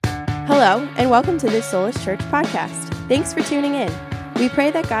Hello, and welcome to this Soulish Church podcast. Thanks for tuning in. We pray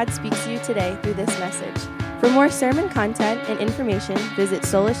that God speaks to you today through this message. For more sermon content and information, visit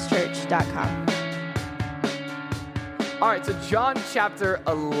soulishchurch.com. All right, so John chapter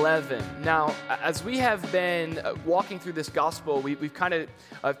 11. Now, as we have been walking through this gospel, we've kind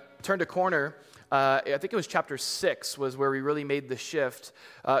of turned a corner. I think it was chapter 6 was where we really made the shift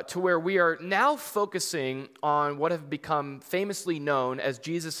to where we are now focusing on what have become famously known as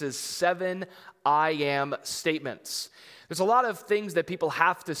Jesus' 7 I am statements. There's a lot of things that people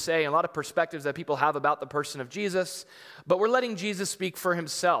have to say, and a lot of perspectives that people have about the person of Jesus, but we're letting Jesus speak for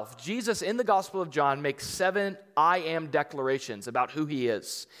himself. Jesus, in the Gospel of John, makes 7 I am declarations about who he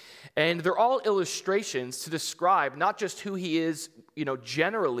is. And they're all illustrations to describe not just who he is,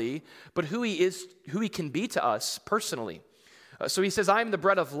 generally, but who he can be to us personally. So he says, I am the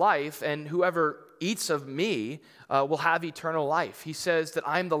bread of life, and whoever eats of me will have eternal life. He says that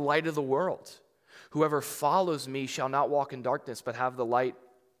I am the light of the world. Whoever follows me shall not walk in darkness, but have the light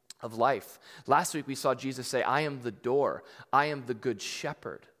of life. Last week we saw Jesus say, I am the door. I am the good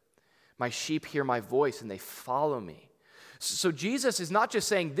shepherd. My sheep hear my voice and they follow me. So Jesus is not just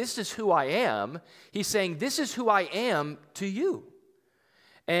saying, this is who I am. He's saying, this is who I am to you.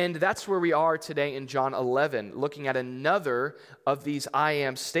 And that's where we are today in John 11, looking at another of these I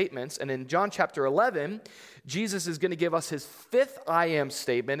am statements. And in John chapter 11, Jesus is going to give us his 5th I am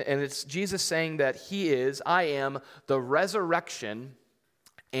statement, and it's Jesus saying that I am the resurrection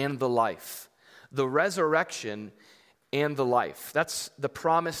and the life. The resurrection and the life. That's the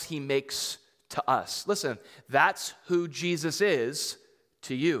promise he makes to us. Listen, that's who Jesus is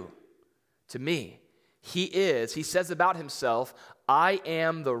to you, to me. He says about himself, I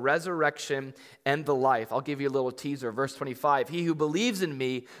am the resurrection and the life. I'll give you a little teaser. Verse 25, he who believes in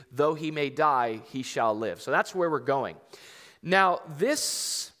me, though he may die, he shall live. So that's where we're going. Now,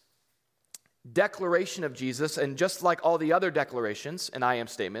 this declaration of Jesus, and just like all the other declarations and I am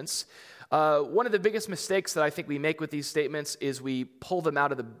statements, one of the biggest mistakes that I think we make with these statements is we pull them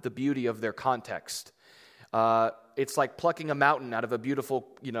out of the beauty of their context. It's like plucking a mountain out of a beautiful,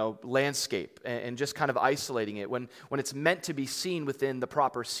 landscape and just kind of isolating it when it's meant to be seen within the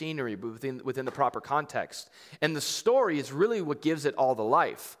proper scenery, within the proper context. And the story is really what gives it all the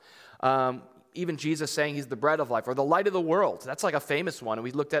life. Even Jesus saying he's the bread of life or the light of the world. That's like a famous one. And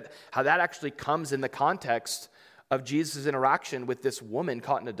we looked at how that actually comes in the context of Jesus' interaction with this woman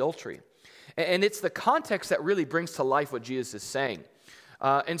caught in adultery. And it's the context that really brings to life what Jesus is saying.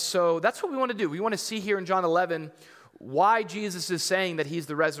 And so that's what we want to do. We want to see here in John 11 why Jesus is saying that he's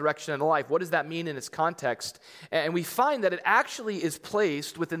the resurrection and the life. What does that mean in its context? And we find that it actually is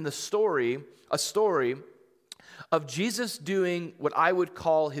placed within a story of Jesus doing what I would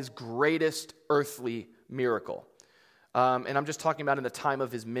call his greatest earthly miracle. And I'm just talking about in the time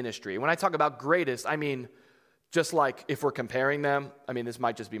of his ministry. When I talk about greatest, I mean just like if we're comparing them, this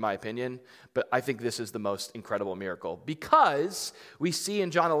might just be my opinion, but I think this is the most incredible miracle because we see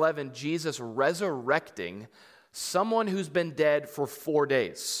in John 11 Jesus resurrecting someone who's been dead for 4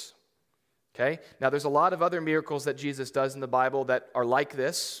 days. Okay? Now there's a lot of other miracles that Jesus does in the Bible that are like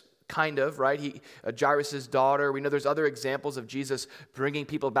this, kind of, right? Jairus' daughter, we know there's other examples of Jesus bringing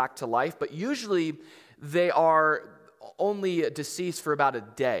people back to life, but usually they are only deceased for about a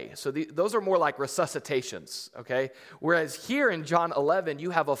day. So those are more like resuscitations, okay? Whereas here in John 11,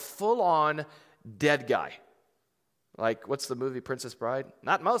 you have a full-on dead guy. Like, what's the movie, Princess Bride?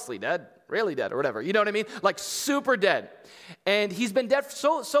 Not mostly dead, really dead, or whatever. You know what I mean? Like, super dead. And he's been dead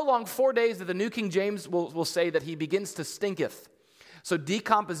for so long, 4 days, that the New King James will say that he begins to stinketh. So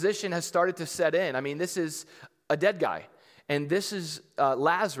decomposition has started to set in. This is a dead guy. And this is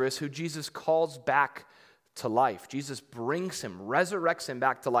Lazarus, who Jesus calls back to life. Jesus brings him, resurrects him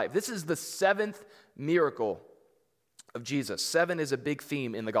back to life. This is the 7th miracle of Jesus. 7 is a big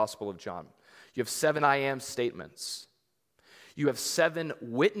theme in the Gospel of John. You have 7 I am statements. You have 7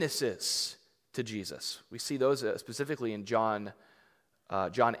 witnesses to Jesus. We see those specifically in John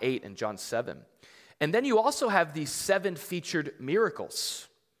 8 and John 7. And then you also have these 7 featured miracles.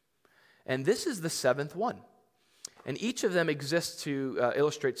 And this is the 7th one. And each of them exists to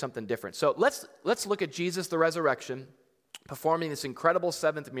illustrate something different. So let's look at Jesus, the resurrection, performing this incredible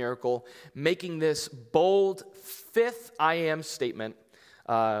 7th miracle, making this bold 5th I am statement.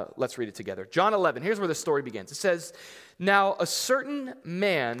 Let's read it together. John 11, here's where the story begins. It says, now a certain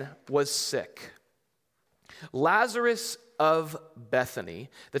man was sick, Lazarus of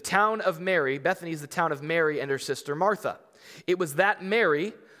Bethany, the town of Mary. Bethany is the town of Mary and her sister Martha. It was that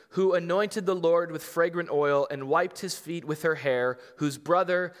Mary who anointed the Lord with fragrant oil and wiped his feet with her hair, whose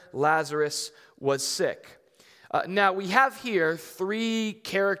brother Lazarus was sick. Now, we have here three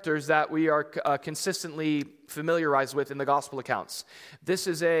characters that we are consistently familiarized with in the gospel accounts. This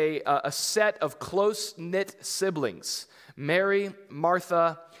is a set of close-knit siblings, Mary,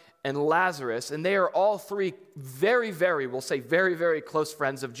 Martha, and Lazarus, and they are all three very, very close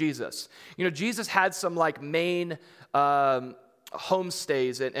friends of Jesus. You know, Jesus had some main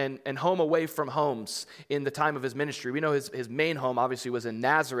homestays and home away from homes in the time of his ministry. We know his main home obviously was in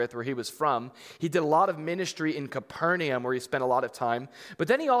Nazareth, where he was from. He did a lot of ministry in Capernaum, where he spent a lot of time. But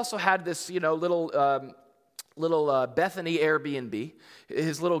then he also had this, little Bethany Airbnb,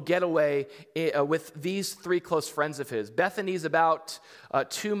 his little getaway with these three close friends of his. Bethany's about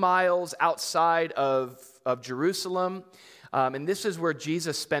 2 miles outside of Jerusalem. And this is where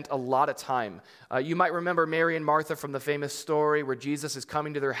Jesus spent a lot of time. You might remember Mary and Martha from the famous story where Jesus is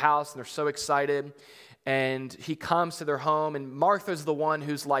coming to their house and they're so excited. And he comes to their home, and Martha's the one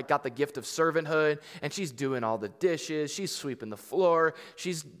who's got the gift of servanthood, and she's doing all the dishes, she's sweeping the floor,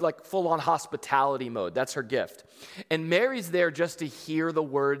 she's full on hospitality mode. That's her gift. And Mary's there just to hear the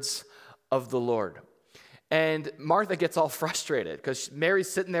words of the Lord. And Martha gets all frustrated because Mary's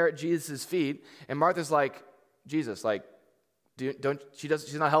sitting there at Jesus' feet, and Martha's like, Jesus,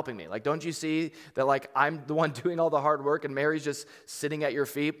 she's not helping me. Don't you see that I'm the one doing all the hard work and Mary's just sitting at your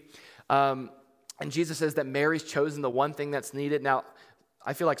feet? And Jesus says that Mary's chosen the one thing that's needed. Now,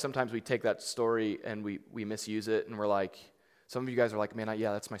 I feel like sometimes we take that story and we misuse it, and we're like, some of you guys are like, man,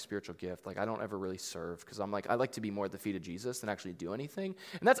 yeah, that's my spiritual gift. I don't ever really serve because I'm I like to be more at the feet of Jesus than actually do anything.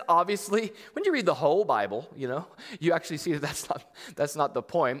 And that's obviously, when you read the whole Bible, you actually see that that's not the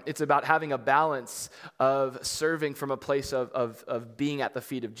point. It's about having a balance of serving from a place of being at the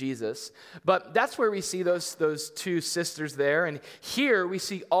feet of Jesus. But that's where we see those two sisters there. And here we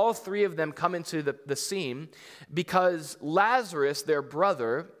see all three of them come into the scene because Lazarus, their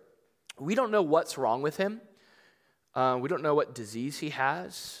brother, we don't know what's wrong with him. We don't know what disease he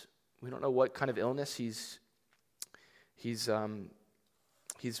has. We don't know what kind of illness he's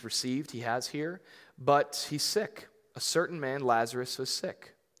received, he has here. But he's sick. A certain man, Lazarus, was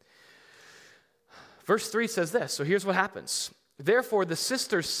sick. Verse 3 says this. So here's what happens. Therefore the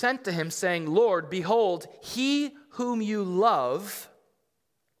sisters sent to him, saying, Lord, behold, he whom you love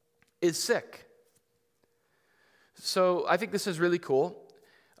is sick. So I think this is really cool.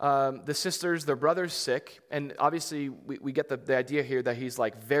 The sisters, their brother's sick, and obviously we get the idea here that he's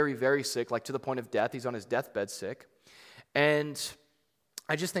very, very sick, to the point of death. He's on his deathbed sick. And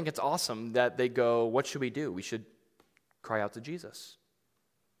I just think it's awesome that they go, what should we do? We should cry out to Jesus.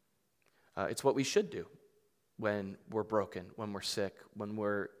 It's what we should do when we're broken, when we're sick, when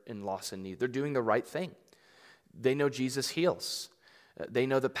we're in loss and need. They're doing the right thing. They know Jesus heals. They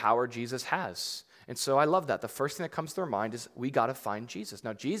know the power Jesus has. And so I love that. The first thing that comes to their mind is we got to find Jesus.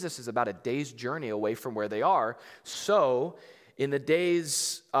 Now, Jesus is about a day's journey away from where they are. So in the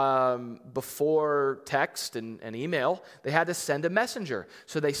days before text and email, they had to send a messenger.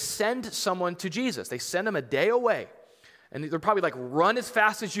 So they send someone to Jesus. They send him a day away. And they're probably run as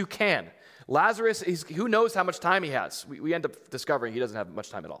fast as you can. Lazarus, who knows how much time he has? We end up discovering he doesn't have much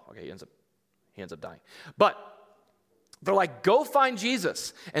time at all. Okay, he ends up dying. But they're go find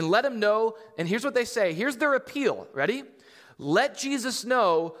Jesus and let him know. And here's what they say. Here's their appeal. Ready? Let Jesus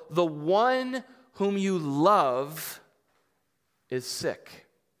know the one whom you love is sick.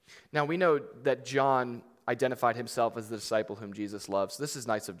 Now, we know that John identified himself as the disciple whom Jesus loves. This is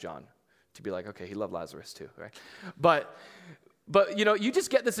nice of John to be okay, he loved Lazarus too, right? But you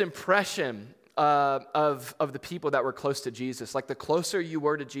just get this impression of the people that were close to Jesus. The closer you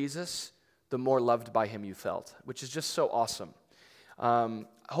were to Jesus, the more loved by him you felt, which is just so awesome.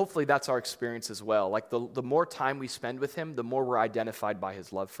 Hopefully that's our experience as well. The more time we spend with him, the more we're identified by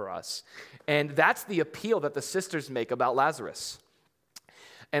his love for us. And that's the appeal that the sisters make about Lazarus.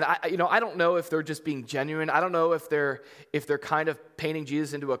 And I don't know if they're just being genuine. I don't know if they're kind of painting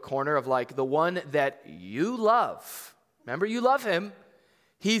Jesus into a corner of the one that you love. Remember, you love him.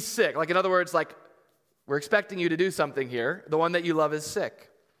 He's sick. In other words, we're expecting you to do something here. The one that you love is sick.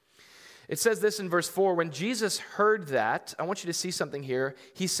 It says this in verse 4, when Jesus heard that, I want you to see something here.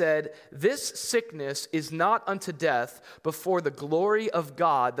 He said, this sickness is not unto death, but for the glory of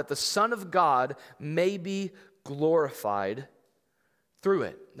God, that the Son of God may be glorified through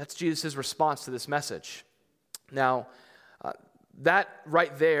it. That's Jesus' response to this message. Now, that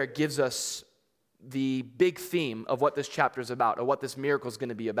right there gives us the big theme of what this chapter is about, or what this miracle is going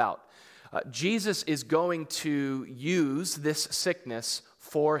to be about. Jesus is going to use this sickness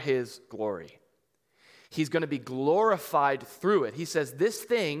for his glory. He's going to be glorified through it. He says this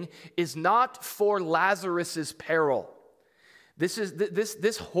thing is not for Lazarus's peril.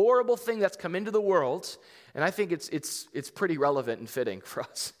 This horrible thing that's come into the world, And I think it's pretty relevant and fitting for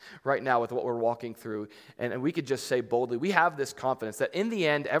us right now with what we're walking through. And we could just say boldly, we have this confidence that in the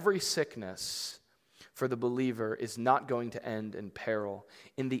end, every sickness for the believer is not going to end in peril.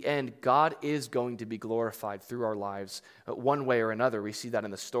 In the end, God is going to be glorified through our lives one way or another. We see that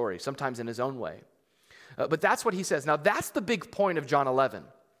in the story, sometimes in his own way. But that's what he says. Now, that's the big point of John 11.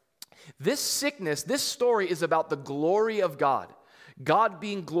 This sickness, this story is about the glory of God. God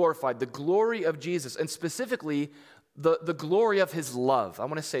being glorified, the glory of Jesus, and specifically the glory of his love. I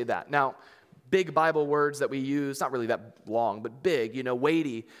want to say that. Now, big Bible words that we use, not really that long, but big,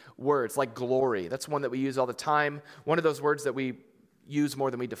 weighty words like glory. That's one that we use all the time. One of those words that we use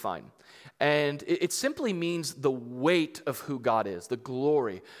more than we define. And it simply means the weight of who God is, the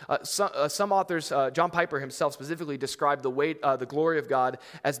glory. Some authors, John Piper himself specifically described the glory of God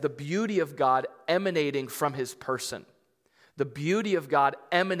as the beauty of God emanating from his person. The beauty of God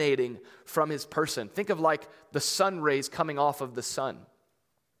emanating from his person. Think of like the sun rays coming off of the sun.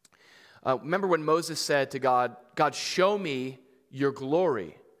 Remember when Moses said to God, God, show me your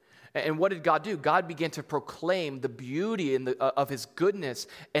glory. And what did God do? God began to proclaim the beauty of his goodness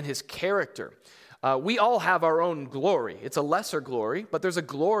and his character. We all have our own glory. It's a lesser glory, but there's a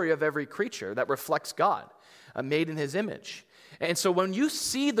glory of every creature that reflects God, made in his image. And so when you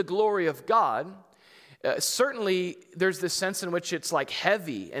see the glory of God, certainly there's this sense in which it's like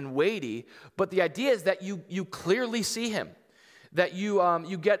heavy and weighty, but the idea is that you clearly see him, that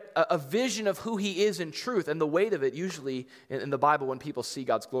you get a vision of who he is in truth, and the weight of it usually in the Bible when people see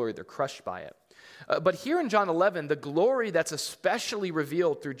God's glory, they're crushed by it. But here in John 11, the glory that's especially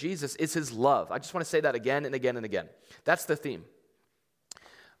revealed through Jesus is his love. I just want to say that again and again and again. That's the theme.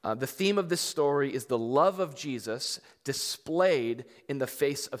 The theme of this story is the love of Jesus displayed in the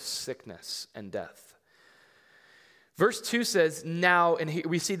face of sickness and death. Verse 2 says, now, and here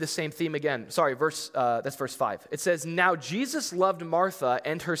we see the same theme again. Sorry, that's verse 5. It says, now Jesus loved Martha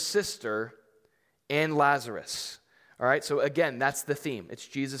and her sister and Lazarus. All right, so again, that's the theme. It's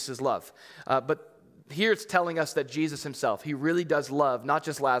Jesus' love. But here it's telling us that Jesus himself, he really does love not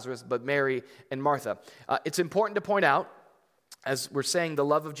just Lazarus, but Mary and Martha. It's important to point out, as we're saying the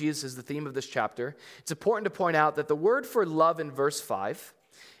love of Jesus is the theme of this chapter, it's important to point out that the word for love in verse 5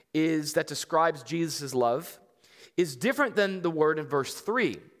 that describes Jesus' love is different than the word in verse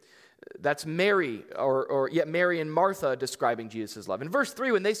 3. That's Mary, or yet Mary and Martha describing Jesus' love. In verse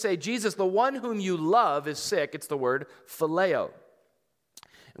 3, when they say, Jesus, the one whom you love is sick, it's the word phileo.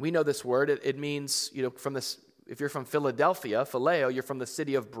 And we know this word. It means, from this, if you're from Philadelphia, phileo, you're from the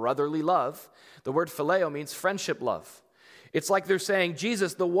city of brotherly love. The word phileo means friendship love. It's like they're saying,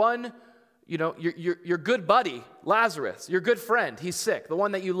 Jesus, the one, your good buddy, Lazarus, your good friend, he's sick, the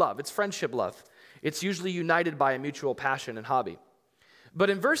one that you love. It's friendship love. It's usually united by a mutual passion and hobby. But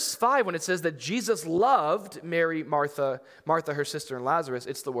in verse 5, when it says that Jesus loved Mary, Martha, her sister, and Lazarus,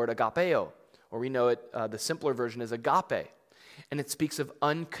 it's the word agapeo, or we know it, the simpler version is agape. And it speaks of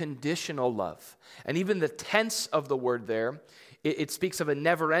unconditional love. And even the tense of the word there, it speaks of a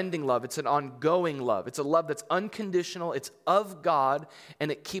never-ending love. It's an ongoing love. It's a love that's unconditional. It's of God,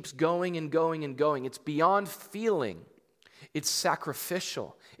 and it keeps going and going and going. It's beyond feeling. It's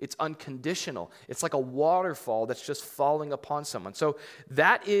sacrificial. It's unconditional. It's like a waterfall that's just falling upon someone. So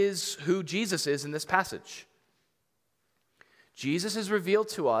that is who Jesus is in this passage. Jesus is revealed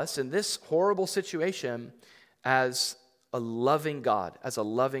to us in this horrible situation as a loving God, as a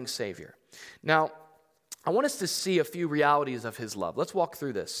loving Savior. Now, I want us to see a few realities of his love. Let's walk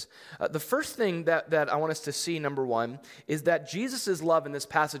through this. The first thing that I want us to see, number one, is that Jesus' love in this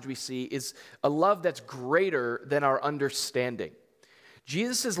passage we see is a love that's greater than our understanding.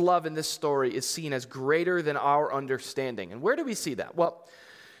 Jesus' love in this story is seen as greater than our understanding. And where do we see that? Well,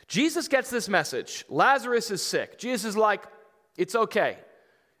 Jesus gets this message. Lazarus is sick. Jesus is like, it's okay.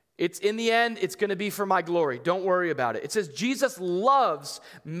 It's in the end, it's going to be for my glory. Don't worry about it. It says Jesus loves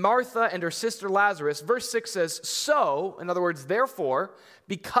Martha and her sister Lazarus. Verse 6 says, so, in other words, therefore,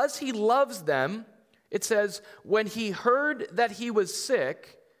 because he loves them, it says, when he heard that he was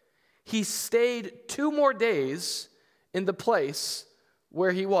sick, he stayed 2 more days in the place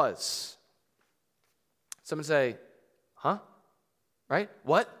where he was. Someone say, huh? Right?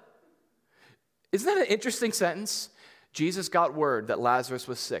 What? Isn't that an interesting sentence? Jesus got word that Lazarus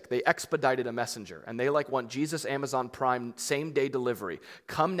was sick. They expedited a messenger, and they want Jesus Amazon Prime same-day delivery.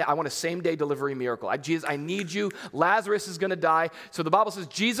 Come now, I want a same-day delivery miracle. Jesus, I need you. Lazarus is going to die. So the Bible says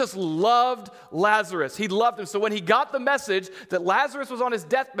Jesus loved Lazarus. He loved him. So when he got the message that Lazarus was on his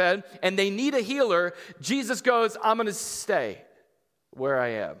deathbed and they need a healer, Jesus goes, I'm going to stay where I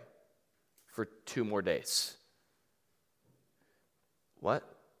am for 2 more days. What?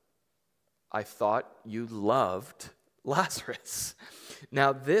 I thought you loved Lazarus.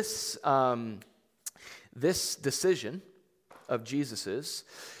 Now, this decision of Jesus's,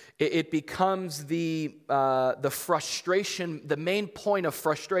 it becomes the frustration, the main point of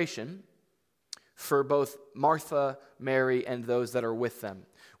frustration for both Martha, Mary, and those that are with them.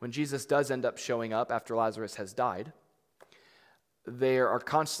 When Jesus does end up showing up after Lazarus has died, they are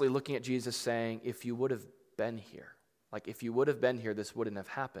constantly looking at Jesus saying, if you would have been here, if you would have been here, this wouldn't have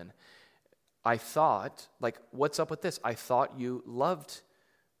happened. I thought, what's up with this? I thought you loved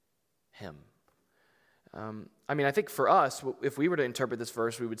him. I think for us, if we were to interpret this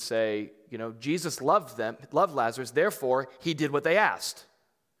verse, we would say, Jesus loved Lazarus, therefore he did what they asked.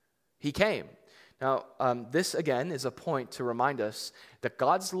 He came. Now, this again is a point to remind us that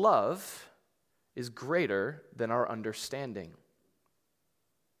God's love is greater than our understanding.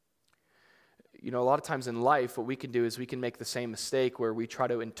 A lot of times in life, what we can do is we can make the same mistake where we try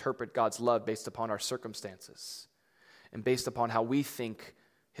to interpret God's love based upon our circumstances and based upon how we think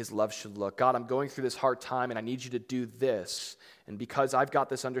his love should look. God, I'm going through this hard time and I need you to do this. And because I've got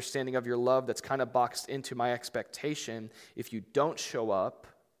this understanding of your love that's kind of boxed into my expectation, if you don't show up,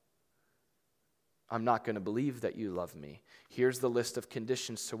 I'm not going to believe that you love me. Here's the list of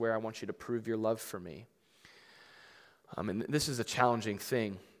conditions to where I want you to prove your love for me. And this is a challenging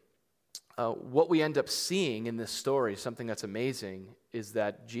thing. What we end up seeing in this story, something that's amazing, is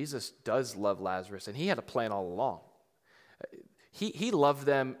that Jesus does love Lazarus, and he had a plan all along. He loved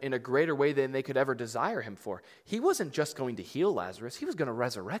them in a greater way than they could ever desire him for. He wasn't just going to heal Lazarus, he was going to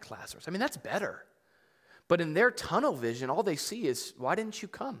resurrect Lazarus. That's better. But in their tunnel vision, all they see is, why didn't you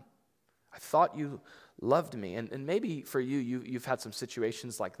come? I thought you loved me. And maybe for you've had some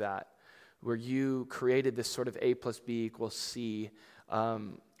situations like that, where you created this sort of A plus B equals C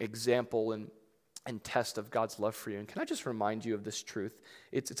example and test of God's love for you. And can I just remind you of this truth?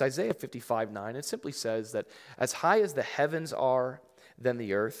 It's Isaiah 55:9. It simply says that as high as the heavens are than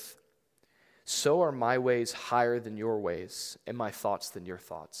the earth, so are my ways higher than your ways, and my thoughts than your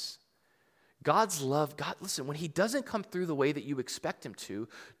thoughts. God's love, listen, when he doesn't come through the way that you expect him to,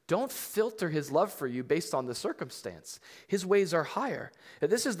 don't filter his love for you based on the circumstance. His ways are higher.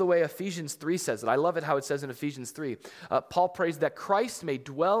 This is the way Ephesians 3 says it. I love it how it says in Ephesians 3. Paul prays that Christ may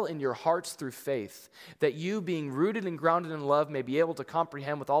dwell in your hearts through faith, that you, being rooted and grounded in love, may be able to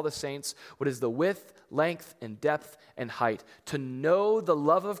comprehend with all the saints what is the width, length, and depth, and height. To know the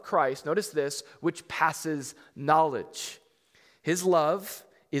love of Christ, notice this, which passes knowledge. His love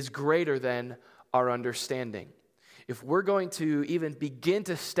is greater than our understanding. If we're going to even begin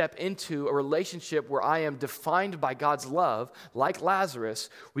to step into a relationship where I am defined by God's love, like Lazarus,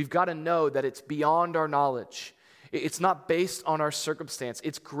 we've got to know that it's beyond our knowledge. It's not based on our circumstance.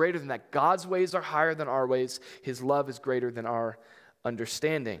 It's greater than that. God's ways are higher than our ways. His love is greater than our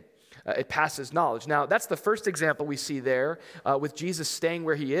understanding. It passes knowledge. Now, that's the first example we see there with Jesus staying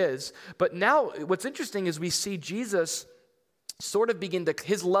where he is. But now, what's interesting is we see Jesus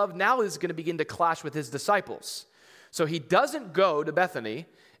his love now is going to begin to clash with his disciples. So he doesn't go to Bethany,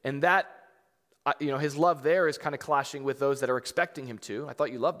 and that, his love there is kind of clashing with those that are expecting him to. I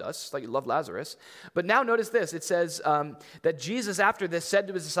thought you loved us. I thought you loved Lazarus. But now notice this. It says that Jesus, after this, said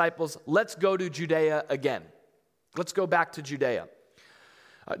to his disciples, let's go to Judea again. Let's go back to Judea.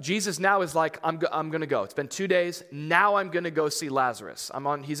 Jesus now is like, I'm going to go. It's been 2 days. Now I'm going to go see Lazarus.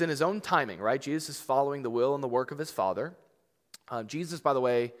 He's in his own timing, right? Jesus is following the will and the work of his Father. Jesus, by the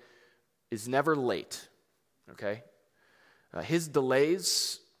way, is never late, okay? His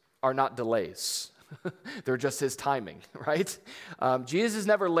delays are not delays. They're just his timing, right? Jesus is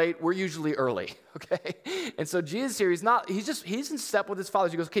never late. We're usually early, okay? And so Jesus here, he's in step with his Father.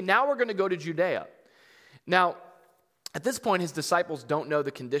 He goes, okay, now we're going to go to Judea. Now, at this point, his disciples don't know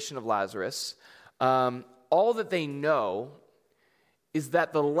the condition of Lazarus. All that they know is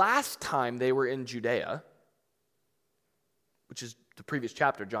that the last time they were in Judea, which is the previous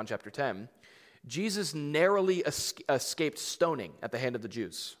chapter, John chapter 10, Jesus narrowly escaped stoning at the hand of the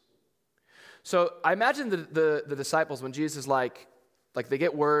Jews. So I imagine the disciples, when Jesus is like they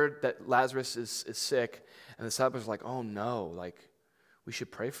get word that Lazarus is sick, and the disciples are like, oh no, we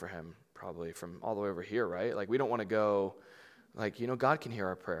should pray for him probably from all the way over here, right? We don't want to go, God can hear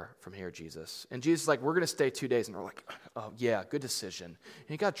our prayer from here, Jesus. And Jesus is like, we're going to stay 2 days. And they're like, oh, yeah, good decision.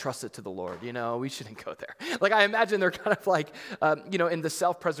 You got to trust it to the Lord. We shouldn't go there. I imagine they're kind of in the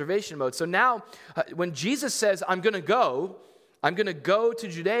self-preservation mode. So now when Jesus says, I'm going to go to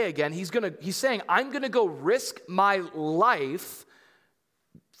Judea again, he's saying, I'm going to go risk my life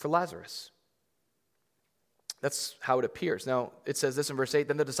for Lazarus. That's how it appears. Now, it says this in verse 8,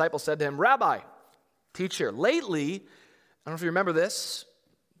 then the disciples said to him, Rabbi, teacher, lately, I don't know if you remember this,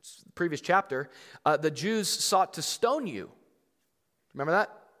 previous chapter, the Jews sought to stone you. Remember that?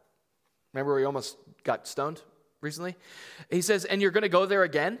 Remember where he almost got stoned recently? He says, and you're going to go there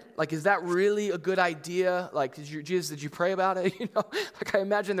again? Like, is that really a good idea? Like, Jesus, did you pray about it? Like, I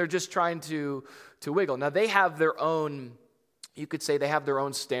imagine they're just trying to wiggle. Now, they have their own, you could say they have their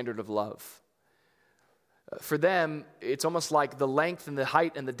own standard of love. For them, it's almost like the length and the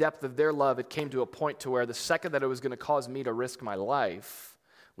height and the depth of their love, it came to a point to where the second that it was going to cause me to risk my life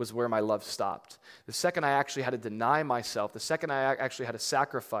was where my love stopped. The second I actually had to deny myself, the second I actually had to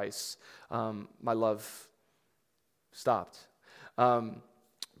sacrifice, my love stopped.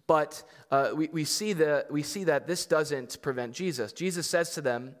 But we see that this doesn't prevent Jesus. Jesus says to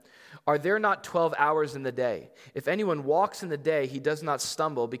them, "Are there not 12 hours in the day? If anyone walks in the day, he does not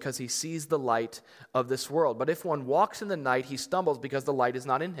stumble because he sees the light of this world. But if one walks in the night, he stumbles because the light is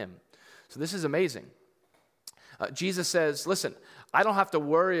not in him." So this is amazing. Jesus says, listen, I don't have to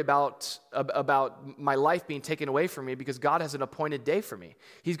worry about my life being taken away from me because God has an appointed day for me.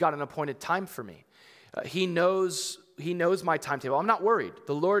 He's got an appointed time for me. He knows my timetable. I'm not worried.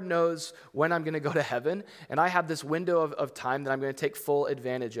 The Lord knows when I'm going to go to heaven, and I have this window of time that I'm going to take full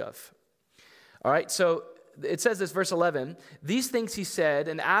advantage of. All right, so it says this, verse 11, "These things he said,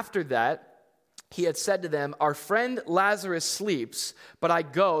 and after that he had said to them, 'Our friend Lazarus sleeps, but I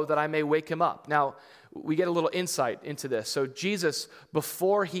go that I may wake him up.'" Now, we get a little insight into this. So Jesus,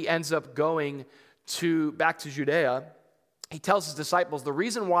 before he ends up going back to Judea, he tells his disciples, the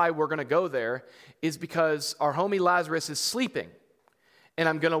reason why we're going to go there is because our homie Lazarus is sleeping, and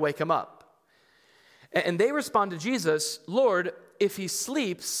I'm going to wake him up. And they respond to Jesus, "Lord, if he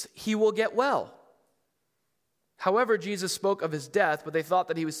sleeps, he will get well." However, Jesus spoke of his death, but they thought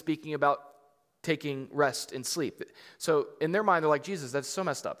that he was speaking about taking rest and sleep. So in their mind, they're like, Jesus, that's so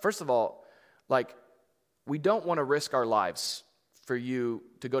messed up. First of all, like, we don't want to risk our lives for you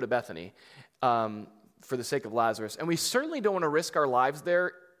to go to Bethany for the sake of Lazarus. And we certainly don't want to risk our lives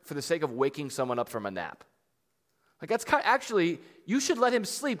there for the sake of waking someone up from a nap. Like, that's actually, you should let him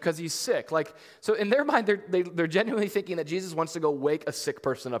sleep because he's sick. Like, so in their mind, they're genuinely thinking that Jesus wants to go wake a sick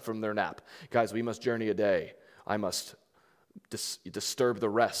person up from their nap. Guys, we must journey a day. I must disturb the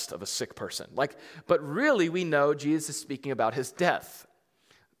rest of a sick person. Like, but really, we know Jesus is speaking about his death.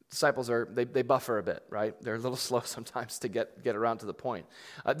 Disciples they buffer a bit, right? They're a little slow sometimes to get around to the point.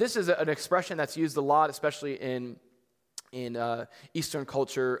 This is an expression that's used a lot, especially in Eastern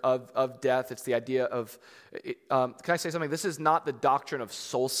culture of death. It's the idea of, can I say something? This is not the doctrine of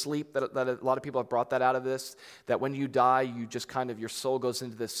soul sleep, that a lot of people have brought that out of this, that when you die, you just kind of, your soul goes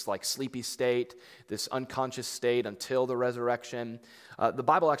into this like sleepy state, this unconscious state until the resurrection. The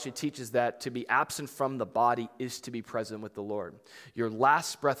Bible actually teaches that to be absent from the body is to be present with the Lord. Your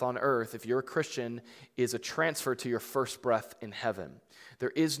last breath on earth, if you're a Christian, is a transfer to your first breath in heaven.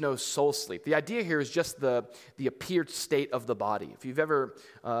 There is no soul sleep. The idea here is just the appeared state of the body. If you've ever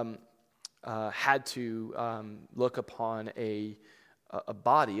had to look upon a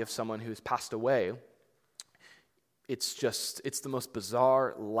body of someone who's passed away, it's the most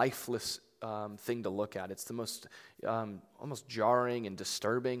bizarre, lifeless thing to look at. It's the most almost jarring and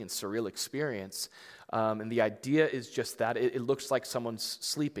disturbing and surreal experience. And the idea is just that it looks like someone's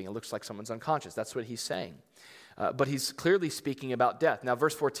sleeping. It looks like someone's unconscious. That's what he's saying. But he's clearly speaking about death. Now,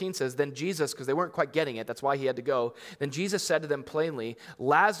 verse 14 says, "Then Jesus," because they weren't quite getting it, that's why he had to go. "Then Jesus said to them plainly,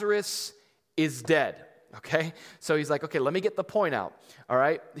 'Lazarus is dead.'" Okay? So he's like, okay, let me get the point out. All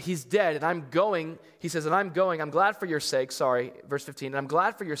right? He's dead, and I'm going. He says, and I'm going. I'm glad for your sake. Sorry, verse 15. "And I'm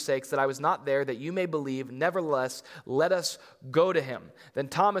glad for your sakes that I was not there, that you may believe. Nevertheless, let us go to him." Then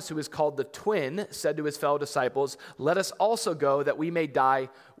Thomas, who is called the twin, said to his fellow disciples, "Let us also go, that we may die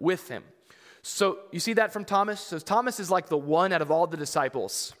with him." So you see that from Thomas? So Thomas is like the one out of all the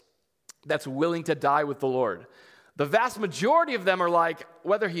disciples that's willing to die with the Lord. The vast majority of them are like,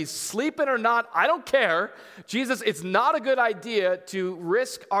 whether he's sleeping or not, I don't care. Jesus, it's not a good idea to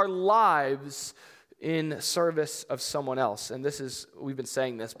risk our lives in service of someone else. And we've been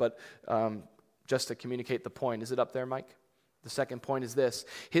saying this, but just to communicate the point. Is it up there, Mike? The second point is this: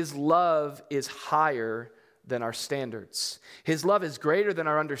 his love is higher than our standards. His love is greater than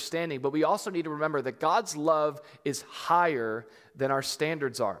our understanding, but we also need to remember that God's love is higher than our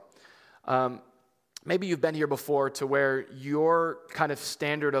standards are. Maybe you've been here before to where your kind of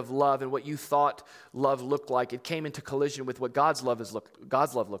standard of love and what you thought love looked like, it came into collision with what God's love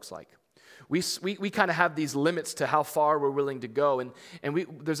looks like. We kind of have these limits to how far we're willing to go, and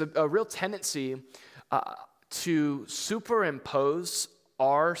there's a real tendency to superimpose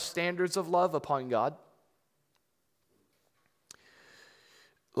our standards of love upon God.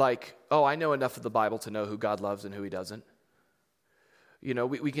 Like, oh, I know enough of the Bible to know who God loves and who he doesn't.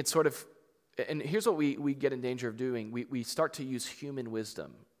 We can sort of, and here's what we get in danger of doing. We start to use human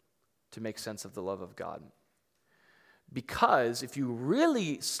wisdom to make sense of the love of God. Because if you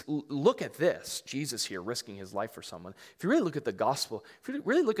really look at this, Jesus here risking his life for someone, if you really look at the gospel, if you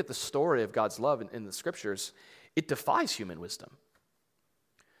really look at the story of God's love in the scriptures, it defies human wisdom.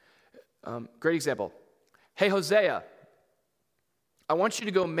 Great example. Hey, Hosea, I want you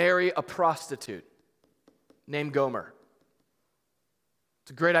to go marry a prostitute named Gomer.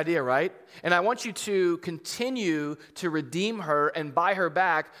 It's a great idea, right? And I want you to continue to redeem her and buy her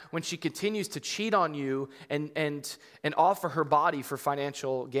back when she continues to cheat on you and offer her body for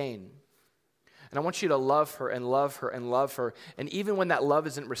financial gain. And I want you to love her and love her and love her. And even when that love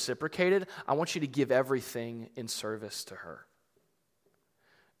isn't reciprocated, I want you to give everything in service to her.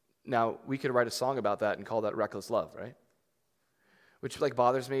 Now, we could write a song about that and call that reckless love, right? Which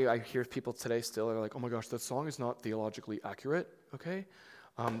bothers me. I hear people today still are like, oh my gosh, that song is not theologically accurate, okay?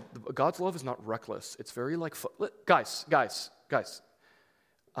 God's love is not reckless. It's very guys.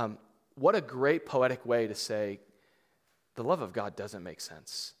 What a great poetic way to say the love of God doesn't make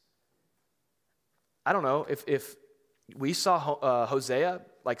sense. I don't know, if we saw Hosea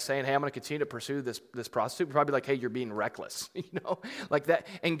saying, hey, I'm going to continue to pursue this prostitute, we'd probably be like, hey, you're being reckless, like that.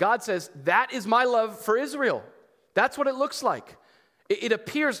 And God says, that is my love for Israel. That's what it looks like. It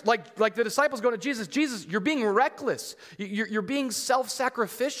appears like the disciples going to Jesus, Jesus, you're being reckless. You're being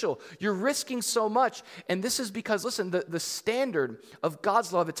self-sacrificial. You're risking so much. And this is because, listen, the standard of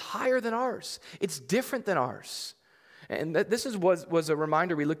God's love, it's higher than ours. It's different than ours. And this was a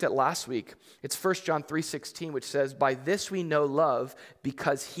reminder we looked at last week. It's 1 John 3:16, which says, by this we know love,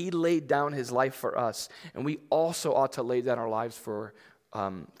 because he laid down his life for us. And we also ought to lay down our lives for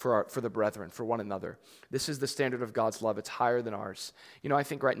the brethren, for one another. This is the standard of God's love. It's higher than ours. I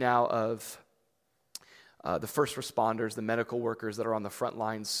think right now of the first responders, the medical workers that are on the front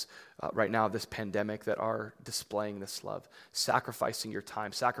lines right now of this pandemic that are displaying this love, sacrificing your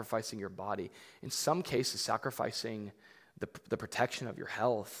time, sacrificing your body, in some cases sacrificing the protection of your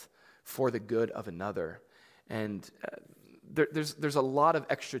health for the good of another. And there's a lot of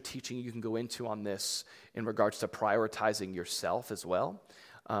extra teaching you can go into on this in regards to prioritizing yourself as well,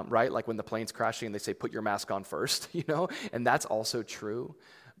 right? Like when the plane's crashing and they say, put your mask on first, and that's also true.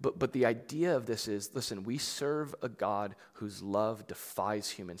 But the idea of this is, listen, we serve a God whose love defies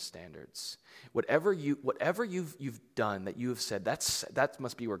human standards. Whatever you've done that you have said, that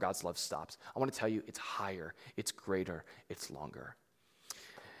must be where God's love stops. I want to tell you, it's higher, it's greater, it's longer.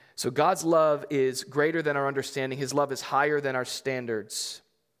 So God's love is greater than our understanding. His love is higher than our standards.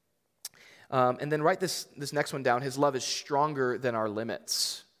 And then write this next one down. His love is stronger than our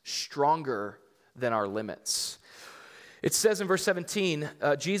limits. Stronger than our limits. It says in verse 17,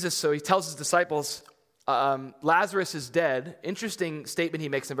 Jesus, so he tells his disciples, Lazarus is dead. Interesting statement he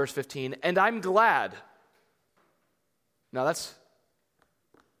makes in verse 15, and I'm glad. Now that's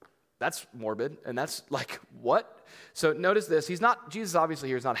morbid, and that's like, what? So notice this, Jesus obviously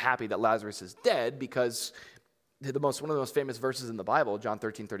here is not happy that Lazarus is dead, because one of the most famous verses in the Bible, John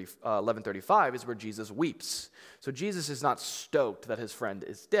 11:35, is where Jesus weeps. So Jesus is not stoked that his friend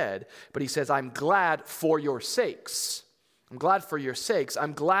is dead, but he says, I'm glad for your sakes. I'm glad for your sakes.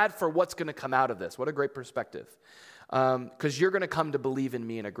 I'm glad for what's going to come out of this. What a great perspective. Because you're going to come to believe in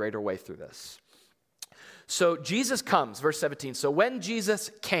me in a greater way through this. So Jesus comes, verse 17. So when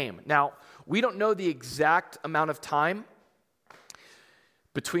Jesus came, now we don't know the exact amount of time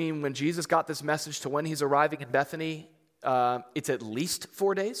between when Jesus got this message to when he's arriving in Bethany. It's at least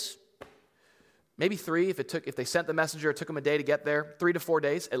 4 days, maybe 3 if they sent the messenger. It took him a day to get there. 3 to 4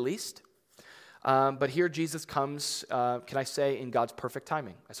 days at least. But here Jesus comes, can I say, in God's perfect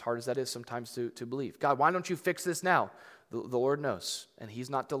timing, as hard as that is sometimes to believe. God, why don't you fix this now? The Lord knows, and he's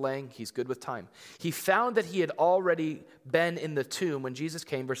not delaying. He's good with time. He found that he had already been in the tomb when Jesus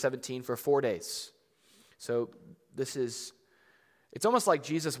came, verse 17, for 4 days. So it's almost like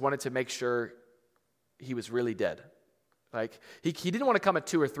Jesus wanted to make sure he was really dead. Like, he didn't want to come at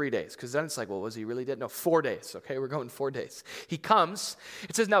 2 or 3 days, because then it's like, well, was he really dead? No, 4 days, okay? We're going 4 days. He comes.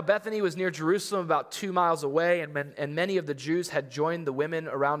 It says, now Bethany was near Jerusalem, about 2 miles away, and many of the Jews had joined the women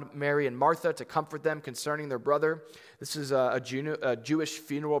around Mary and Martha to comfort them concerning their brother. This is a Jewish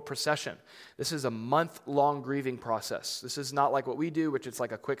funeral procession. This is a month-long grieving process. This is not like what we do, which it's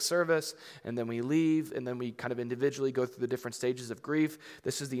like a quick service, and then we leave, and then we kind of individually go through the different stages of grief.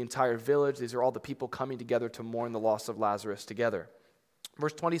 This is the entire village. These are all the people coming together to mourn the loss of Lazarus together.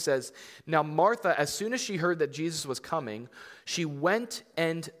 Verse 20 says, now Martha, as soon as she heard that Jesus was coming, she went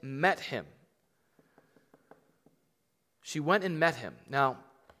and met him. She went and met him. Now,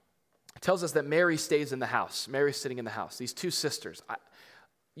 it tells us that Mary stays in the house. Mary's sitting in the house. These two sisters.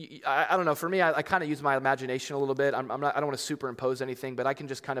 I don't know. For me, I kind of use my imagination a little bit. I don't want to superimpose anything, but I can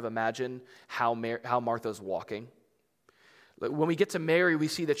just kind of imagine how Martha's walking. When we get to Mary, we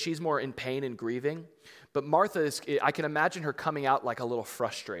see that she's more in pain and grieving. But Martha I can imagine her coming out like a little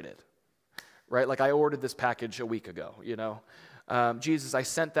frustrated, right? Like, I ordered this package a week ago, Jesus, I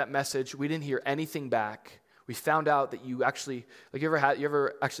sent that message. We didn't hear anything back. We found out that you actually, like, you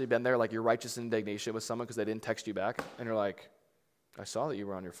ever actually been there, like, your righteous indignation with someone because they didn't text you back? And you're like, I saw that you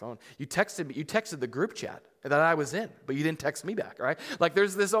were on your phone. You texted the group chat that I was in, but you didn't text me back, right? Like,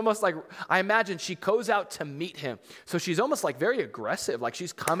 there's this almost like, I imagine she goes out to meet him. So she's almost like very aggressive, like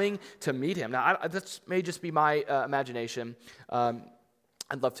she's coming to meet him. Now, that may just be my imagination.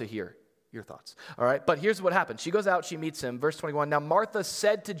 I'd love to hear your thoughts, all right? But here's what happened. She goes out, she meets him. Verse 21, now Martha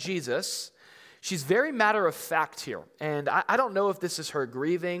said to Jesus, she's very matter of fact here. And I don't know if this is her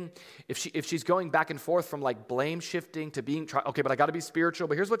grieving, if she's going back and forth from like blame shifting to being, okay, but I got to be spiritual.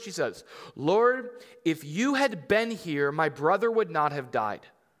 But here's what she says. Lord, if you had been here, my brother would not have died.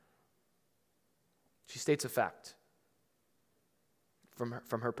 She states a fact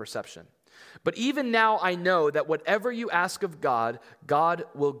from her perception. But even now I know that whatever you ask of God, God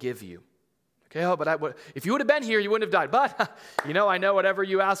will give you. Okay, but if you would have been here, you wouldn't have died. But, I know whatever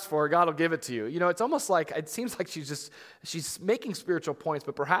you ask for, God will give it to you. It's almost like, it seems like she's making spiritual points,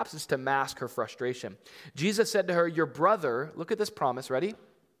 but perhaps it's to mask her frustration. Jesus said to her, your brother, look at this promise, ready?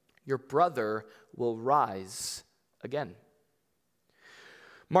 Your brother will rise again.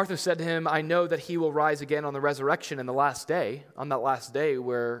 Martha said to him, I know that he will rise again on the resurrection in the last day, on that last day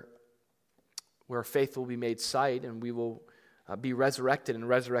where faith will be made sight and we will be resurrected in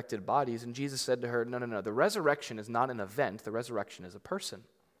resurrected bodies. And Jesus said to her, no, the resurrection is not an event, the resurrection is a person.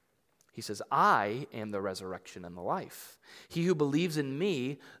 He says, I am the resurrection and the life. He who believes in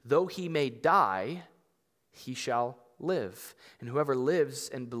me, though he may die, he shall live. And whoever lives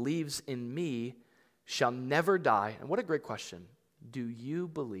and believes in me shall never die. And what a great question. Do you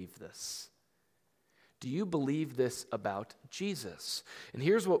believe this? Do you believe this about Jesus? And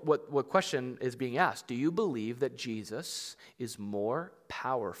here's what question is being asked. Do you believe that Jesus is more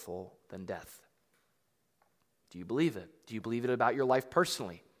powerful than death? Do you believe it? Do you believe it about your life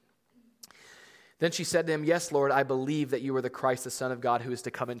personally? Then she said to him, yes, Lord, I believe that you are the Christ, the Son of God, who is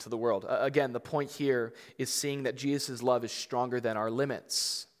to come into the world. Again, the point here is seeing that Jesus' love is stronger than our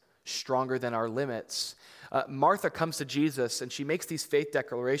limits. Stronger than our limits. Martha comes to Jesus and she makes these faith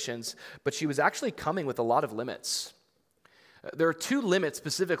declarations, but she was actually coming with a lot of limits. There are two limits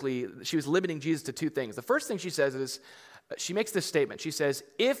specifically. She was limiting Jesus to two things. The first thing she says is, she makes this statement. She says,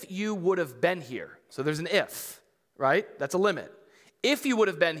 if you would have been here. So there's an if, right? That's a limit. If you would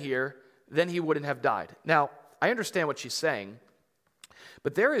have been here, then he wouldn't have died. Now, I understand what she's saying,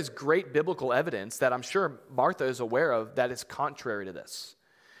 but there is great biblical evidence that I'm sure Martha is aware of that is contrary to this.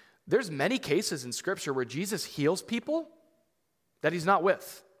 There's many cases in Scripture where Jesus heals people that he's not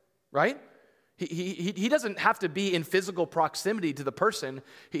with, right? He doesn't have to be in physical proximity to the person.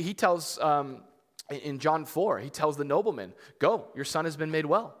 He tells, in John 4, he tells the nobleman, go, your son has been made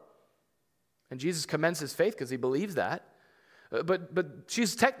well. And Jesus commends his faith because he believes that. But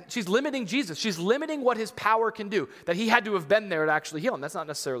she's limiting Jesus. She's limiting what his power can do, that he had to have been there to actually heal him. That's not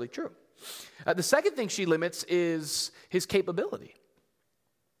necessarily true. The second thing she limits is his capability.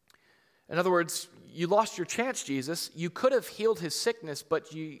 In other words, you lost your chance, Jesus. You could have healed his sickness, but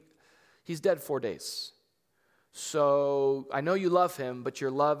he's dead 4 days. So I know you love him, but your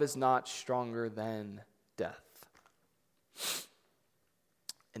love is not stronger than death.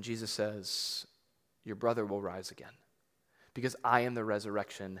 And Jesus says, your brother will rise again because I am the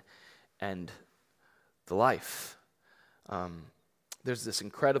resurrection and the life. There's this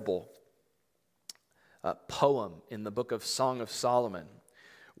incredible poem in the book of Song of Solomon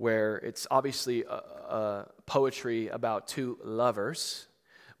where it's obviously a poetry about two lovers,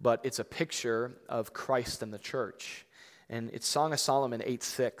 but it's a picture of Christ and the church. And it's Song of Solomon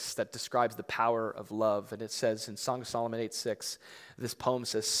 8:6 that describes the power of love. And it says in Song of Solomon 8:6, this poem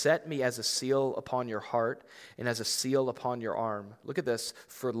says, set me as a seal upon your heart and as a seal upon your arm. Look at this.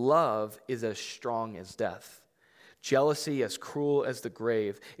 For love is as strong as death. Jealousy as cruel as the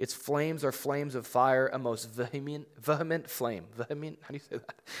grave. Its flames are flames of fire, a most vehement flame. Vehement, how do you say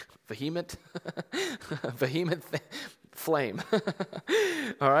that? Vehement? Vehement flame.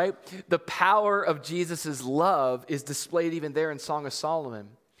 All right? The power of Jesus' love is displayed even there in Song of Solomon.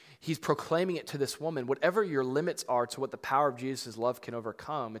 He's proclaiming it to this woman. Whatever your limits are to what the power of Jesus' love can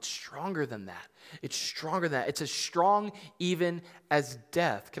overcome, it's stronger than that. It's stronger than that. It's as strong even as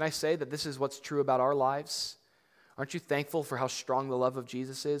death. Can I say that this is what's true about our lives? Aren't you thankful for how strong the love of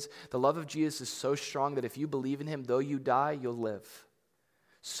Jesus is? The love of Jesus is so strong that if you believe in him, though you die, you'll live.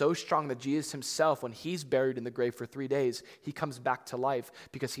 So strong that Jesus himself, when he's buried in the grave for 3 days, he comes back to life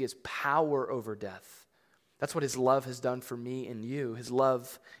because he has power over death. That's what his love has done for me and you. His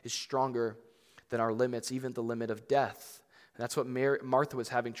love is stronger than our limits, even the limit of death. And that's what Martha was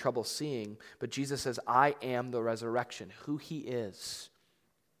having trouble seeing. But Jesus says, I am the resurrection, who he is.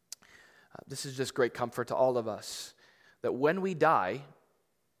 This is just great comfort to all of us, that when we die,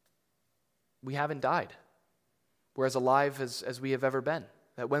 we haven't died. We're as alive as we have ever been.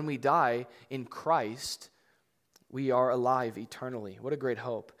 That when we die in Christ, we are alive eternally. What a great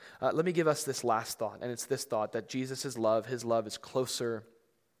hope. Let me give us this last thought, and it's this thought, that Jesus' love, his love is closer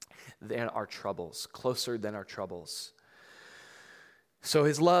than our troubles, closer than our troubles. So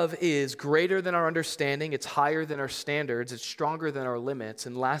his love is greater than our understanding, it's higher than our standards, it's stronger than our limits,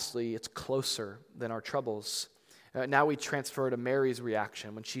 and lastly, it's closer than our troubles. Now we transfer to Mary's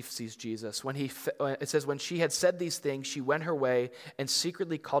reaction when she sees Jesus. It says, when she had said these things, she went her way and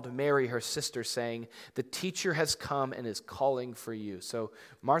secretly called Mary, her sister, saying, the teacher has come and is calling for you. So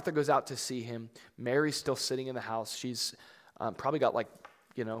Martha goes out to see him. Mary's still sitting in the house. She's probably got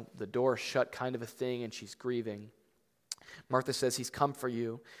the door shut kind of a thing, and she's grieving. Martha says, he's come for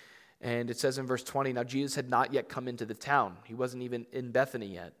you. And it says in verse 20, now Jesus had not yet come into the town. He wasn't even in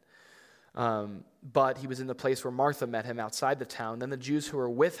Bethany yet. But he was in the place where Martha met him outside the town. Then the Jews who were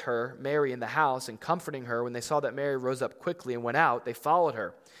with her, Mary, in the house and comforting her, when they saw that Mary rose up quickly and went out, they followed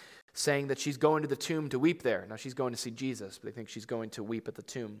her, saying that she's going to the tomb to weep there. Now she's going to see Jesus, but they think she's going to weep at the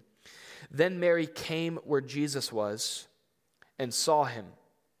tomb. Then Mary came where Jesus was and saw him.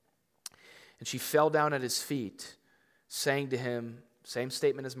 And she fell down at his feet, saying to him, same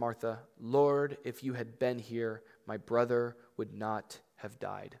statement as Martha, Lord, if you had been here, my brother would not have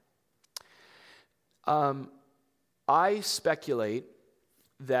died. I speculate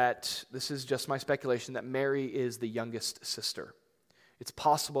that, this is just my speculation, that Mary is the youngest sister. It's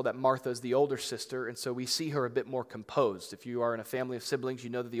possible that Martha is the older sister, and so we see her a bit more composed. If you are in a family of siblings, you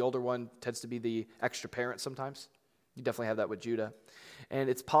know that the older one tends to be the extra parent sometimes. You definitely have that with Judah. And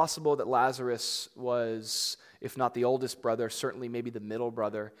it's possible that Lazarus was, if not the oldest brother, certainly maybe the middle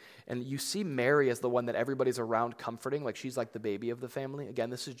brother. And you see Mary as the one that everybody's around comforting, like she's like the baby of the family. Again,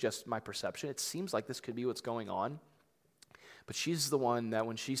 this is just my perception. It seems like this could be what's going on. But she's the one that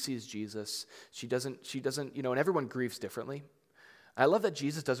when she sees Jesus, she doesn't, and everyone grieves differently. I love that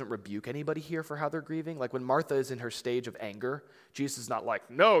Jesus doesn't rebuke anybody here for how they're grieving. Like when Martha is in her stage of anger, Jesus is not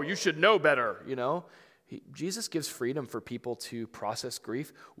like, no, you should know better, Jesus gives freedom for people to process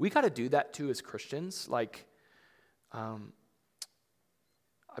grief. We got to do that too as Christians. Like, I've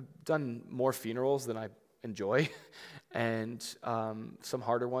done more funerals than I enjoy, and some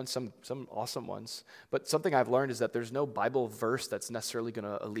harder ones, some awesome ones. But something I've learned is that there's no Bible verse that's necessarily going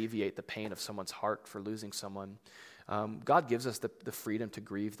to alleviate the pain of someone's heart for losing someone. God gives us the freedom to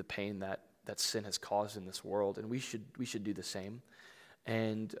grieve the pain that sin has caused in this world, and we should do the same.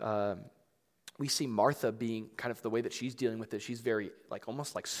 And we see Martha being kind of the way that she's dealing with it. She's very,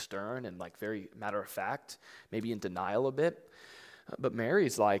 almost stern and very matter of fact, maybe in denial a bit. But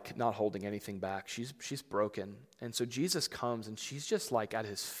Mary's not holding anything back. She's broken. And so Jesus comes and she's just at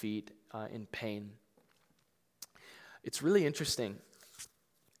his feet in pain. It's really interesting.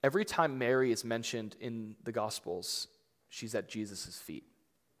 Every time Mary is mentioned in the Gospels, she's at Jesus' feet.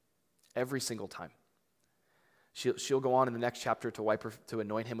 Every single time. She'll go on in the next chapter to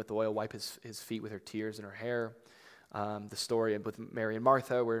anoint him with oil, wipe his feet with her tears and her hair. The story with Mary and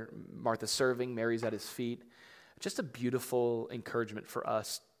Martha, where Martha's serving, Mary's at his feet. Just a beautiful encouragement for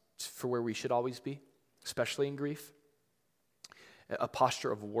us, for where we should always be, especially in grief. A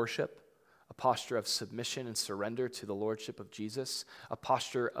posture of worship, a posture of submission and surrender to the lordship of Jesus, a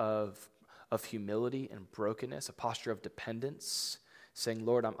posture of humility and brokenness, a posture of dependence, saying,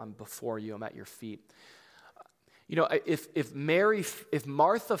 Lord, I'm before you, I'm at your feet. If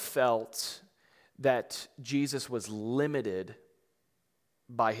Martha felt that Jesus was limited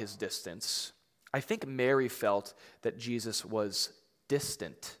by his distance, I think Mary felt that Jesus was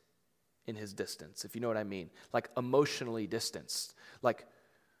distant in his distance, if you know what I mean. Emotionally distanced,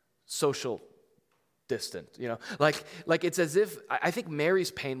 social distant, it's as if, I think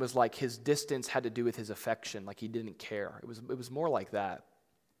Mary's pain was his distance had to do with his affection, he didn't care. It was more like that.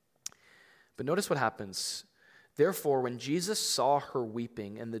 But notice what happens. Therefore, when Jesus saw her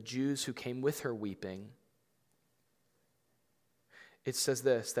weeping and the Jews who came with her weeping, it says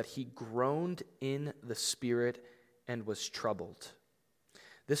this, that he groaned in the spirit and was troubled.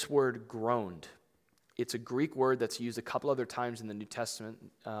 This word groaned, it's a Greek word that's used a couple other times in the New Testament,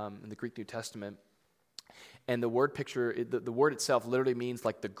 in the Greek New Testament. And the word picture, the word itself literally means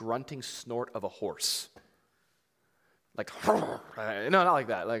the grunting snort of a horse. like, no, not like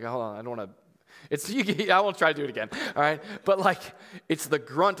that. Like, hold on, I don't want to. I won't try to do it again. All right, but like, it's the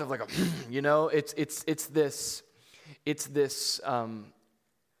grunt of like, it's this.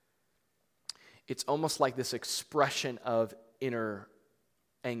 It's almost like this expression of inner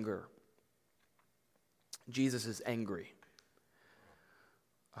anger. Jesus is angry.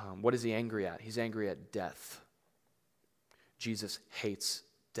 What is he angry at? He's angry at death. Jesus hates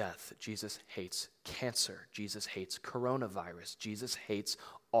death. Jesus hates cancer. Jesus hates coronavirus. Jesus hates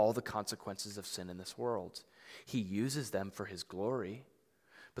all the consequences of sin in this world. He uses them for his glory.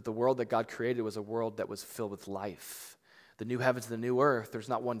 But the world that God created was a world that was filled with life. The new heavens and the new earth, there's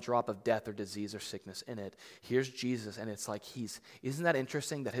not one drop of death or disease or sickness in it. Here's Jesus, and it's like isn't that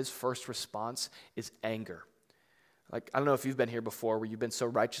interesting that his first response is anger? Like, I don't know if you've been here before where you've been so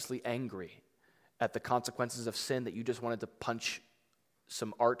righteously angry at the consequences of sin that you just wanted to punch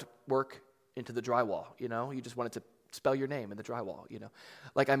some artwork into the drywall, You just wanted to spell your name in the drywall,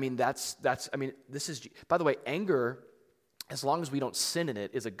 Like, this is, by the way, anger, as long as we don't sin in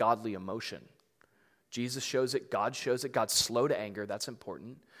it, is a godly emotion. Jesus shows it, God shows it, God's slow to anger, that's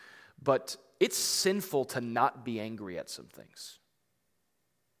important. But it's sinful to not be angry at some things.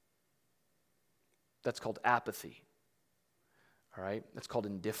 That's called apathy. All right? That's called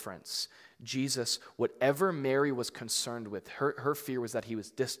indifference. Jesus, whatever Mary was concerned with, her fear was that he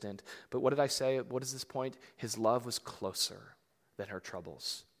was distant. But what did I say? What is this point? His love was closer than her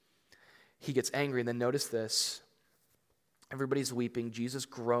troubles. He gets angry, and then notice this. Everybody's weeping. Jesus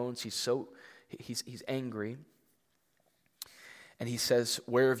groans. He's angry. And he says,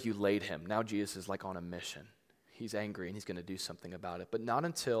 "Where have you laid him?" Now Jesus is like on a mission. He's angry, and he's going to do something about it. But not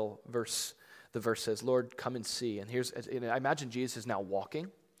until the verse says, "Lord, come and see." And I imagine Jesus is now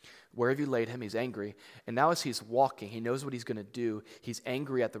walking. Where have you laid him? He's angry. And now as he's walking, he knows what he's going to do. He's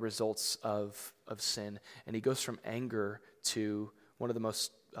angry at the results of sin. And he goes from anger to one of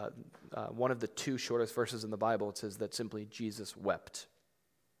the two shortest verses in the Bible. It says that simply Jesus wept.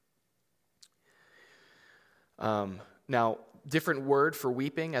 Now, different word for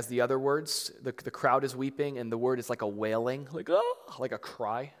weeping as the other words. The crowd is weeping, and the word is like a wailing, like a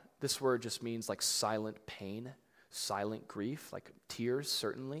cry. This word just means like silent pain, silent grief, like tears,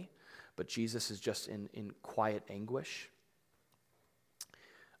 certainly. But Jesus is just in quiet anguish.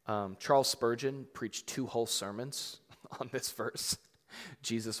 Charles Spurgeon preached 2 whole sermons on this verse.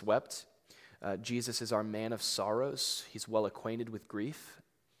 Jesus wept. Jesus is our man of sorrows. He's well acquainted with grief.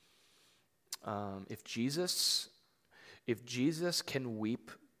 If Jesus can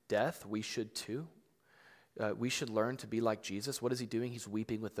weep death, we should too. We should learn to be like Jesus. What is he doing? He's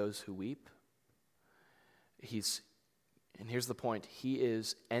weeping with those who weep. And here's the point. He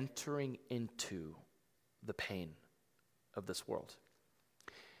is entering into the pain of this world.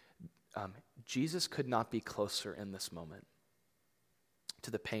 Jesus could not be closer in this moment to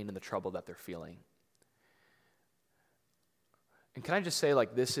the pain and the trouble that they're feeling. And can I just say,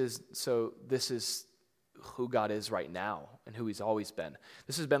 like, this is who God is right now and who he's always been.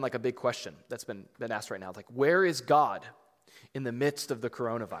 This has been like a big question that's been asked right now. Like, where is God in the midst of the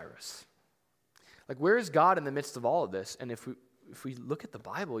coronavirus? Like, where is God in the midst of all of this? And if we look at the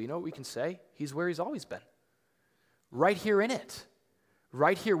Bible, you know what we can say? He's where he's always been. Right here in it.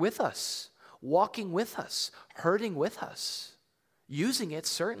 Right here with us. Walking with us. Hurting with us. Using it,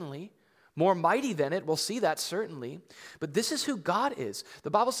 certainly. More mighty than it, we'll see that certainly. But this is who God is.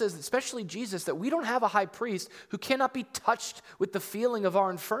 The Bible says, especially Jesus, that we don't have a high priest who cannot be touched with the feeling of our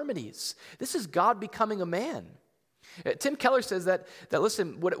infirmities. This is God becoming a man. Tim Keller says that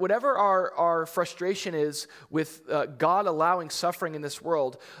listen, whatever our frustration is with God allowing suffering in this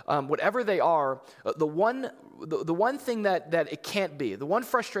world, whatever they are, the one thing that it can't be, the one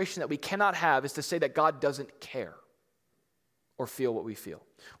frustration that we cannot have is to say that God doesn't care or feel what we feel.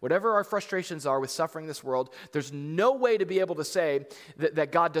 Whatever our frustrations are with suffering in this world, there's no way to be able to say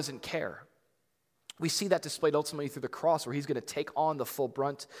that God doesn't care. We see that displayed ultimately through the cross, where he's going to take on the full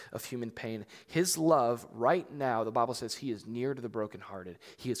brunt of human pain. His love right now, the Bible says, he is near to the brokenhearted.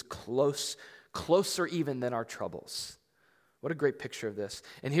 He is closer even than our troubles. What a great picture of this.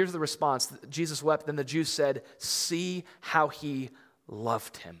 And here's the response. Jesus wept. Then the Jews said, "See how he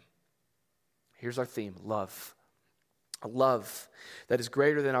loved him." Here's our theme, love. A love that is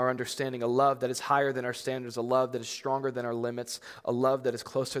greater than our understanding, a love that is higher than our standards, a love that is stronger than our limits, a love that is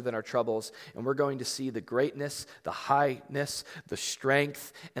closer than our troubles. And we're going to see the greatness, the highness, the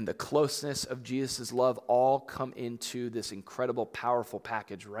strength, and the closeness of Jesus' love all come into this incredible, powerful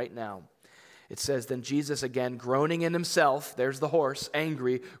package right now. It says, then Jesus, again, groaning in himself, there's the horse,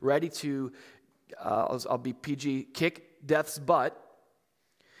 angry, ready to, I'll be PG, kick death's butt.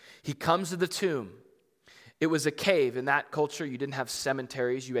 He comes to the tomb. It was a cave. In that culture, you didn't have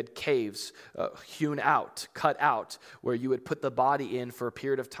cemeteries. You had caves hewn out, cut out, where you would put the body in for a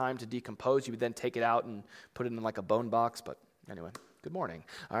period of time to decompose. You would then take it out and put it in like a bone box. But anyway, good morning.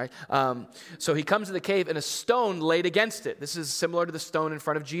 All right. So he comes to the cave and a stone laid against it. This is similar to the stone in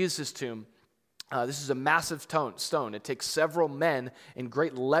front of Jesus' tomb. This is a massive stone. It takes several men and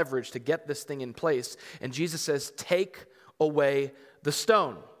great leverage to get this thing in place. And Jesus says, take away the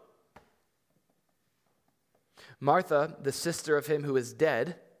stone. Martha, the sister of him who is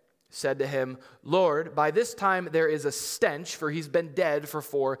dead, said to him, Lord, by this time there is a stench, for he's been dead for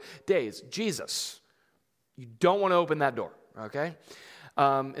 4 days. Jesus, you don't want to open that door, okay?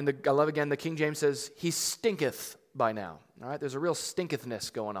 I love again, the King James says, he stinketh by now, all right? There's a real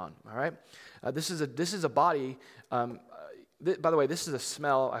stinkethness going on, all right? This is a body, by the way, this is a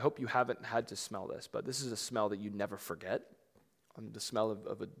smell, I hope you haven't had to smell this, but this is a smell that you never forget, the smell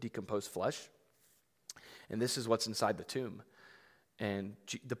of a decomposed flesh. And this is what's inside the tomb. And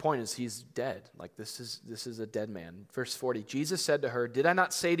the point is, he's dead. Like, this is a dead man. Verse 40, Jesus said to her, did I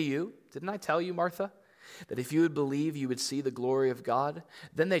not say to you, didn't I tell you, Martha, that if you would believe, you would see the glory of God?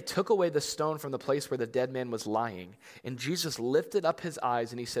 Then they took away the stone from the place where the dead man was lying. And Jesus lifted up his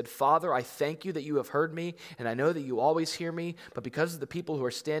eyes and he said, Father, I thank you that you have heard me, and I know that you always hear me. But because of the people who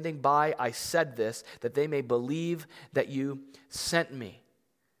are standing by, I said this, that they may believe that you sent me.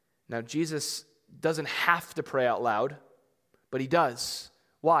 Now, Jesus doesn't have to pray out loud, but he does.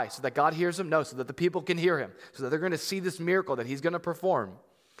 Why? So that God hears him? No, so that the people can hear him, so that they're going to see this miracle that he's going to perform.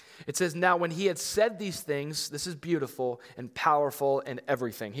 It says, now when he had said these things, this is beautiful and powerful and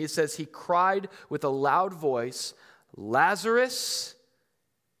everything. He says, he cried with a loud voice, Lazarus,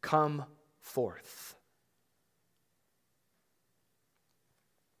 come forth.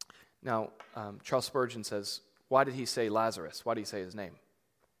 Now, Charles Spurgeon says, why did he say Lazarus? Why did he say his name?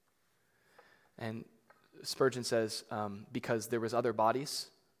 And Spurgeon says, because there was other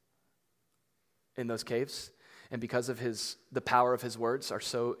bodies in those caves, and because of the power of his words are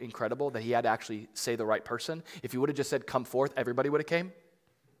so incredible that he had to actually say the right person. If he would have just said, come forth, everybody would have came.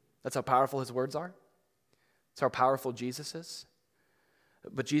 That's how powerful his words are. That's how powerful Jesus is.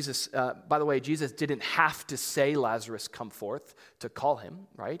 But Jesus, by the way, Jesus didn't have to say, Lazarus, come forth, to call him,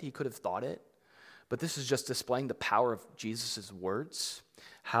 right? He could have thought it. But this is just displaying the power of Jesus' words,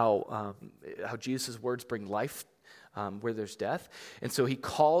 how Jesus' words bring life where there's death. And so he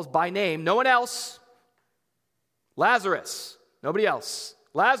calls by name, no one else, Lazarus, nobody else,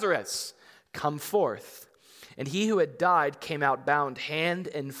 Lazarus, come forth. And he who had died came out bound hand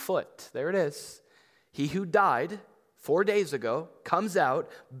and foot. There it is. He who died 4 days ago comes out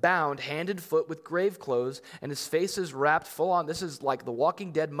bound hand and foot with grave clothes, and his face is wrapped full on. This is like the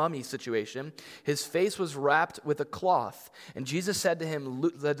Walking Dead mummy situation. His face was wrapped with a cloth. And Jesus said to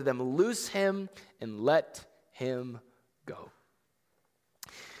them, loose him and let him go.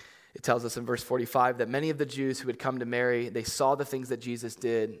 It tells us in verse 45 that many of the Jews who had come to Mary, they saw the things that Jesus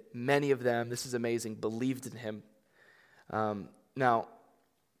did. Many of them, this is amazing, believed in him. Now,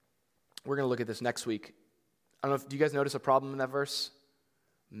 we're going to look at this next week. I don't know, do you guys notice a problem in that verse?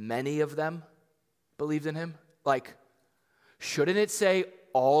 Many of them believed in him. Like, shouldn't it say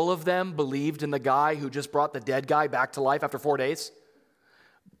all of them believed in the guy who just brought the dead guy back to life after 4 days?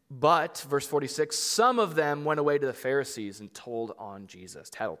 But, verse 46, some of them went away to the Pharisees and told on Jesus,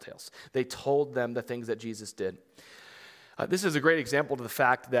 tattletales. They told them the things that Jesus did. This is a great example to the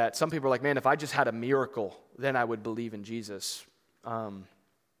fact that some people are like, man, if I just had a miracle, then I would believe in Jesus.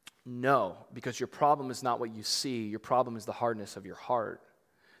 No, because your problem is not what you see. Your problem is the hardness of your heart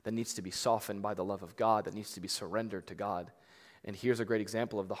that needs to be softened by the love of God, that needs to be surrendered to God. And here's a great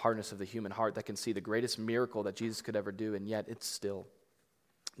example of the hardness of the human heart that can see the greatest miracle that Jesus could ever do, and yet it's still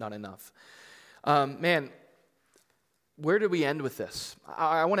not enough. Man, where do we end with this?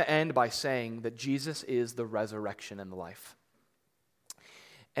 I want to end by saying that Jesus is the resurrection and the life.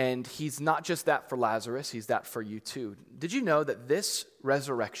 And he's not just that for Lazarus, he's that for you too. Did you know that this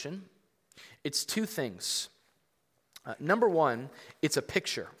resurrection, it's two things? Number one, it's a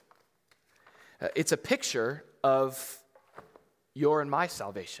picture. It's a picture of your and my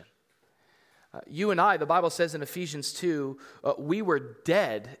salvation. You and I, the Bible says in Ephesians 2, we were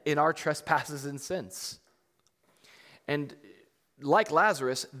dead in our trespasses and sins. And like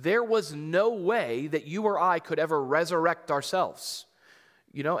Lazarus, there was no way that you or I could ever resurrect ourselves.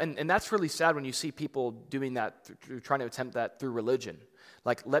 You know, and that's really sad when you see people doing that, trying to attempt that through religion.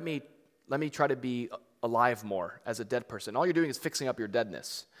 Like, let me try to be alive more as a dead person. All you're doing is fixing up your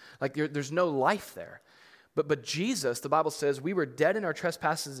deadness. Like, there's no life there. But Jesus, the Bible says, we were dead in our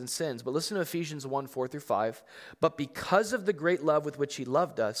trespasses and sins. But listen to Ephesians 1, 4-5. But because of the great love with which he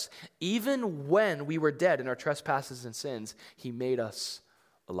loved us, even when we were dead in our trespasses and sins, he made us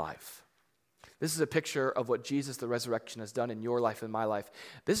alive. This is a picture of what Jesus, the resurrection, has done in your life and my life.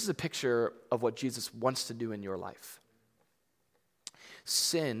 This is a picture of what Jesus wants to do in your life.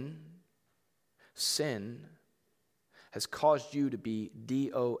 Sin has caused you to be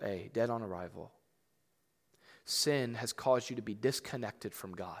DOA, dead on arrival. Sin has caused you to be disconnected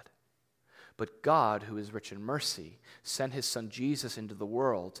from God. But God, who is rich in mercy, sent his son Jesus into the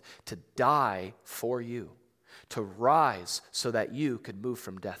world to die for you, to rise so that you could move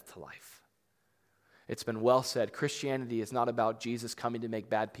from death to life. It's been well said, Christianity is not about Jesus coming to make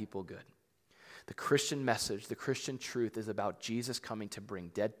bad people good. The Christian message, the Christian truth is about Jesus coming to bring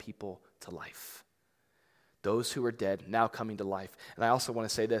dead people to life. Those who are dead now coming to life. And I also want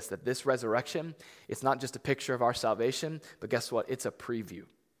to say this, that this resurrection, it's not just a picture of our salvation, but guess what? It's a preview.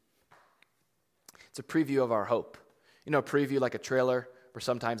 It's a preview of our hope. You know, a preview like a trailer where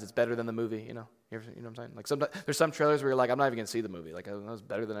sometimes it's better than the movie, you know? You know what I'm saying? Like sometimes there's some trailers where you're like, I'm not even going to see the movie. Like, that was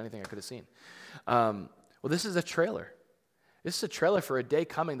better than anything I could have seen. Well, this is a trailer. This is a trailer for a day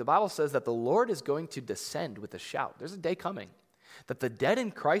coming. The Bible says that the Lord is going to descend with a shout. There's a day coming. That the dead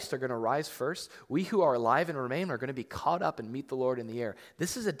in Christ are going to rise first. We who are alive and remain are going to be caught up and meet the Lord in the air.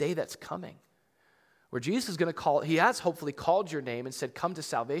 This is a day that's coming where Jesus is going to call, he has hopefully called your name and said, come to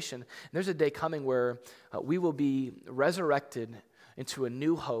salvation. And there's a day coming where we will be resurrected into a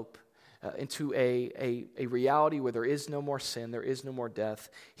new hope, into a reality where there is no more sin, there is no more death.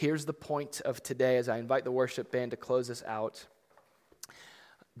 Here's the point of today as I invite the worship band to close us out.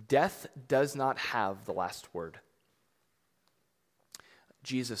 Death does not have the last word.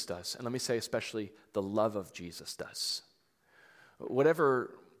 Jesus does. And let me say especially the love of Jesus does.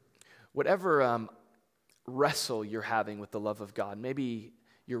 Whatever wrestle you're having with the love of God, maybe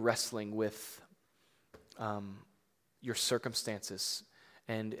you're wrestling with your circumstances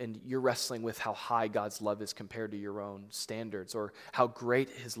and you're wrestling with how high God's love is compared to your own standards, or how great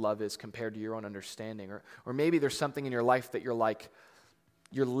his love is compared to your own understanding, or maybe there's something in your life that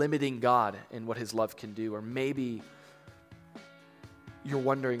you're limiting God in what his love can do, or maybe you're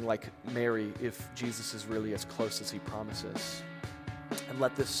wondering, like Mary, if Jesus is really as close as he promises. And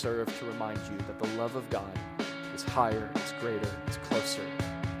let this serve to remind you that the love of God is higher, it's greater, it's closer,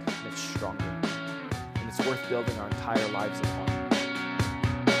 and it's stronger. And it's worth building our entire lives upon.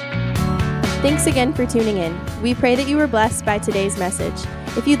 Thanks again for tuning in. We pray that you were blessed by today's message.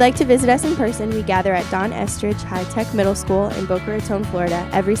 If you'd like to visit us in person, we gather at Don Estridge High Tech Middle School in Boca Raton, Florida,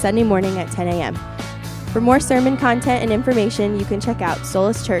 every Sunday morning at 10 a.m. For more sermon content and information, you can check out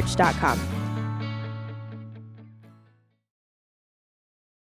solaschurch.com.